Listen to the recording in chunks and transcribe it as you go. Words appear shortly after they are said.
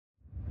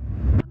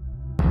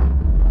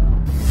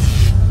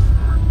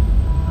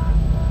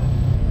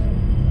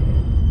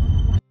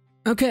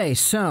Okay,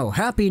 so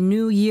happy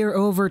new year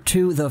over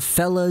to the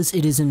fellas.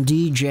 It is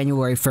indeed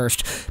January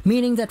 1st,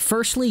 meaning that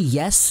firstly,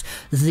 yes,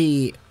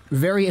 the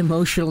very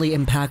emotionally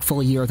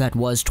impactful year that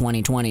was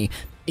 2020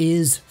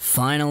 is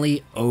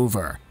finally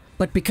over.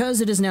 But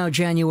because it is now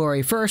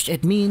January 1st,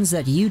 it means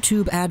that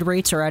YouTube ad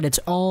rates are at its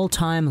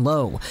all-time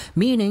low,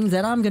 meaning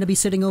that I'm going to be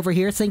sitting over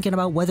here thinking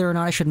about whether or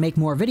not I should make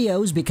more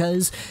videos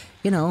because,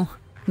 you know,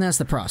 that's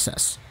the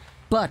process.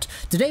 But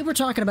today we're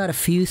talking about a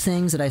few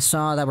things that I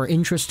saw that were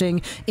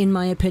interesting, in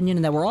my opinion,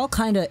 and that were all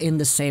kind of in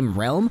the same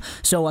realm,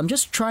 so I'm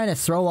just trying to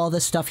throw all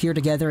this stuff here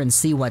together and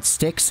see what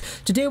sticks.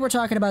 Today we're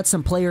talking about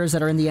some players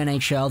that are in the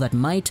NHL that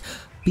might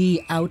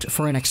be out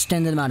for an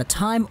extended amount of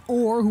time,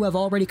 or who have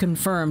already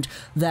confirmed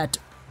that,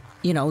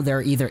 you know,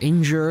 they're either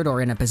injured or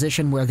in a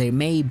position where they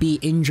may be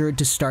injured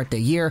to start the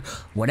year,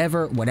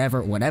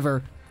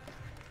 whatever.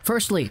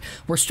 Firstly,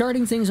 we're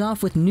starting things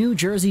off with New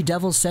Jersey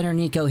Devils center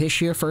Nico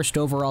Hischier, first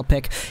overall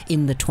pick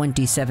in the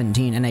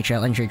 2017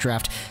 NHL Entry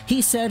Draft.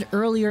 He said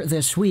earlier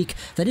this week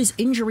that his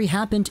injury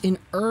happened in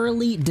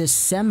early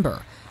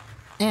December,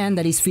 and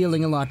that he's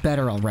feeling a lot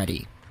better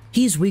already.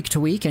 He's week to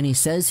week, and he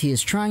says he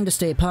is trying to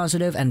stay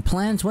positive and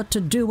plans what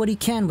he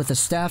can with the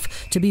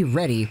staff to be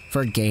ready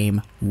for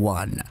Game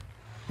 1.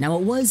 Now,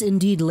 it was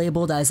indeed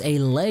labeled as a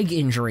leg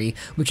injury,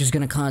 which is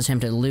going to cause him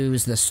to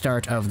lose the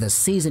start of the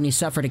season. He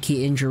suffered a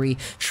key injury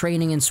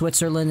training in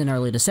Switzerland in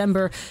early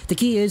December. The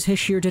key is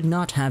Hischier did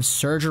not have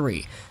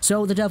surgery,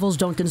 so the Devils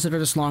don't consider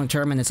this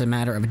long-term, and it's a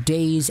matter of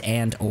days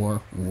and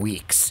or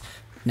weeks.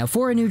 Now,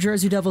 for a New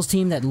Jersey Devils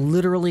team that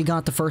literally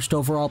got the first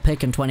overall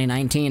pick in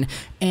 2019,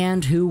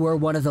 and who were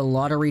one of the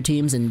lottery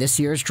teams in this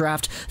year's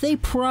draft, they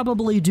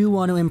probably do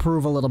want to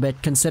improve a little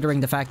bit,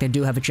 considering the fact they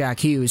do have a Jack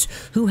Hughes,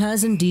 who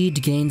has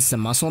indeed gained some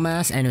muscle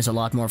mass and is a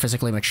lot more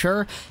physically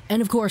mature,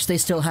 and of course they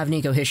still have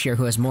Nico Hischier,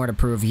 who has more to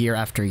prove year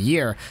after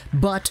year,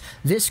 but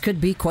this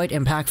could be quite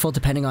impactful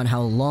depending on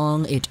how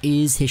long it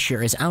is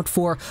Hischier is out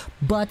for.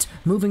 But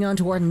moving on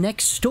to our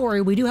next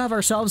story, we do have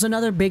ourselves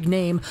another big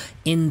name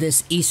in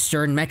this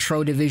Eastern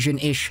Metro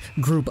Division-ish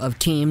group of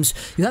teams.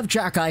 You have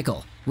Jack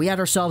Eichel. We had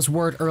ourselves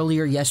word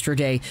earlier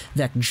yesterday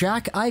that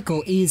Jack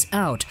Eichel is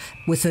out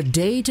with a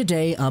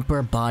day-to-day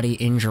upper body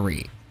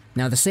injury.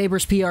 Now, the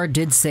Sabres PR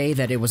did say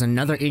that it was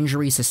another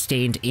injury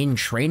sustained in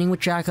training with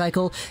Jack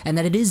Eichel, and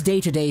that it is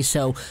day-to-day,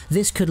 so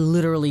this could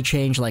literally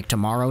change like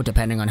tomorrow,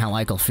 depending on how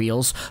Eichel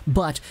feels,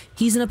 but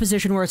he's in a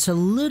position where it's a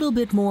little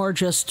bit more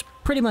just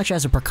pretty much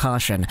as a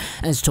precaution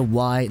as to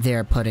why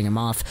they're putting him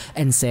off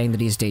and saying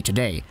that he's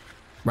day-to-day.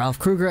 Ralph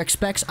Kruger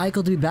expects Eichel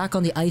to be back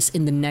on the ice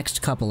in the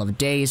next couple of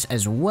days,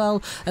 as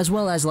well as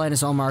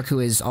Linus Ullmark, who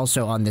is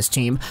also on this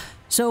team.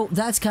 So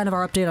that's kind of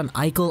our update on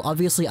Eichel.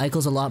 Obviously,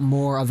 Eichel's a lot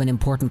more of an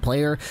important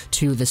player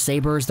to the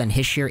Sabres than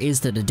Hischier is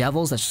to the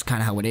Devils. That's just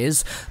kind of how it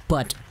is.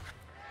 But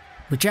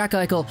with Jack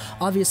Eichel,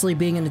 obviously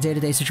being in a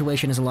day-to-day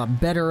situation is a lot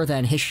better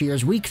than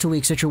Hischier's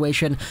week-to-week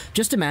situation.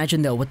 Just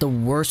imagine, though, what the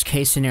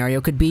worst-case scenario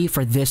could be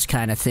for this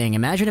kind of thing.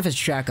 Imagine if it's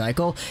Jack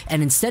Eichel,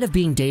 and instead of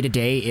being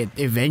day-to-day, it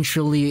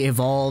eventually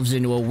evolves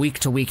into a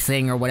week-to-week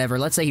thing or whatever.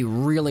 Let's say he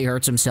really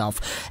hurts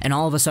himself, and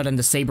all of a sudden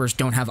the Sabres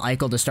don't have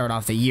Eichel to start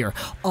off the year.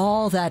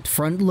 All that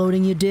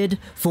front-loading you did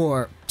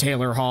for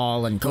Taylor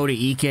Hall and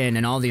Cody Eakin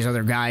and all these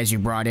other guys you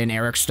brought in,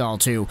 Eric Stahl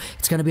too,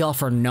 it's going to be all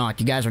for naught.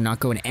 You guys are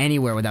not going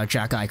anywhere without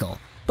Jack Eichel.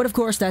 But of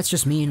course, that's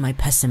just me and my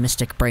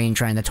pessimistic brain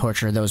trying to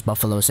torture those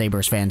Buffalo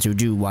Sabres fans who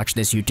do watch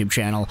this YouTube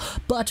channel.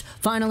 But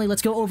finally,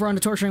 let's go over on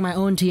to torturing my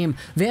own team,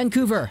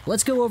 Vancouver.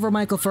 Let's go over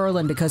Micheal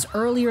Ferland, because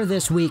earlier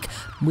this week,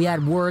 we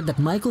had word that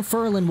Micheal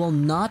Ferland will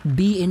not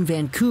be in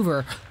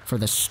Vancouver for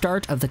the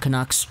start of the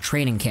Canucks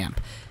training camp.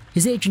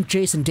 His agent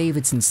Jason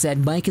Davidson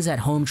said Mike is at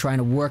home trying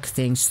to work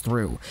things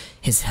through.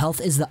 His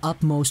health is the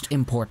utmost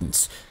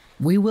importance.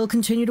 We will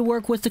continue to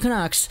work with the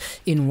Canucks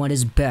in what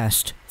is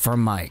best for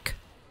Mike.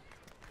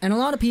 And a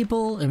lot of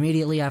people,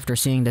 immediately after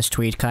seeing this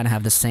tweet, kind of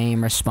have the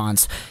same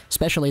response,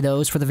 especially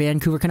those for the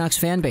Vancouver Canucks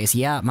fan base.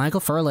 Yeah,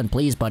 Micheal Ferland,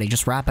 please, buddy,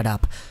 just wrap it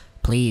up.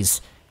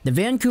 Please. The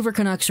Vancouver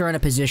Canucks are in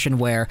a position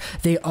where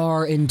they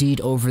are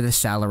indeed over the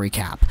salary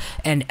cap.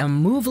 And a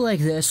move like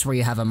this, where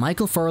you have a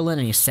Micheal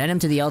Ferland and you send him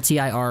to the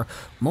LTIR,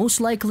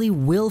 most likely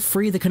will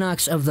free the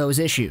Canucks of those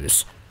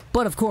issues.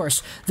 But of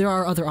course, there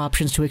are other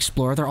options to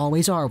explore. There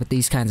always are with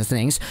these kinds of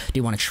things. Do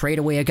you want to trade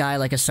away a guy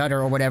like a Sutter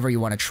or whatever? You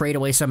want to trade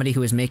away somebody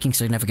who is making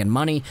significant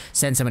money?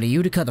 Send somebody to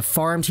Utica, the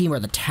farm team, or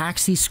the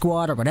taxi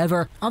squad, or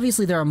whatever?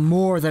 Obviously, there are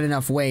more than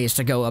enough ways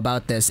to go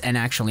about this and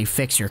actually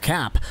fix your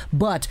cap.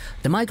 But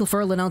the Micheal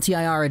Ferland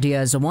LTIR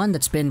idea is the one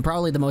that's been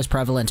probably the most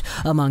prevalent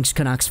amongst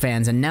Canucks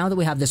fans. And now that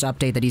we have this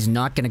update that he's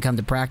not going to come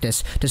to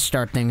practice to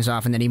start things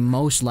off, and that he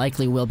most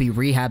likely will be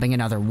rehabbing in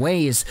other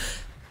ways,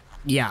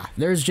 yeah,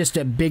 there's just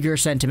a bigger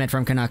sentiment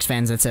from Canucks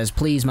fans that says,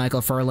 please,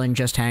 Micheal Ferland,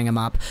 just hang him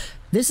up.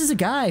 This is a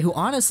guy who,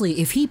 honestly,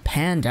 if he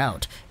panned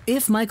out,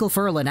 if Micheal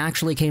Ferland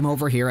actually came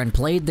over here and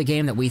played the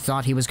game that we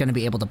thought he was going to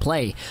be able to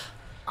play,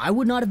 I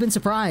would not have been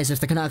surprised if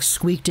the Canucks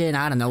squeaked in,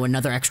 I don't know,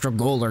 another extra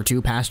goal or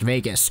two past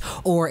Vegas,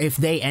 or if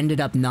they ended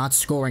up not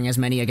scoring as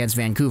many against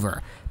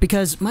Vancouver.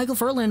 Because Micheal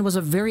Ferland was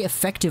a very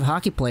effective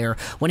hockey player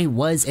when he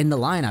was in the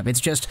lineup. It's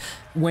just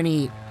when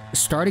he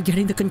started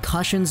getting the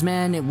concussions,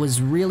 man, it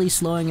was really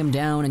slowing him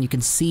down, and you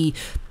can see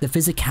the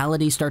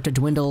physicality start to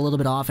dwindle a little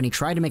bit off, and he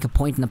tried to make a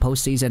point in the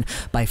postseason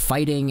by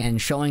fighting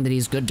and showing that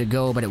he's good to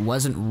go, but it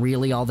wasn't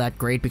really all that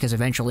great because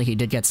eventually he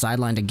did get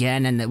sidelined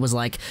again, and it was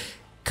like,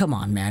 come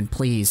on, man,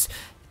 please.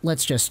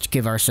 Let's just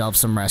give ourselves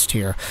some rest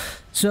here.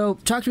 So,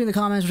 talk to me in the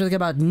comments what you think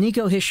about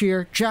Nico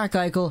Hischier, Jack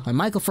Eichel, and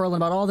Micheal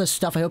Ferland, about all this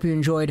stuff. I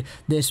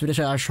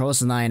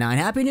host 99.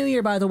 Happy New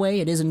Year, by the way.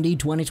 It is indeed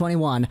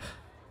 2021.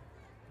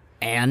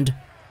 And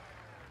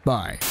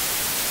bye.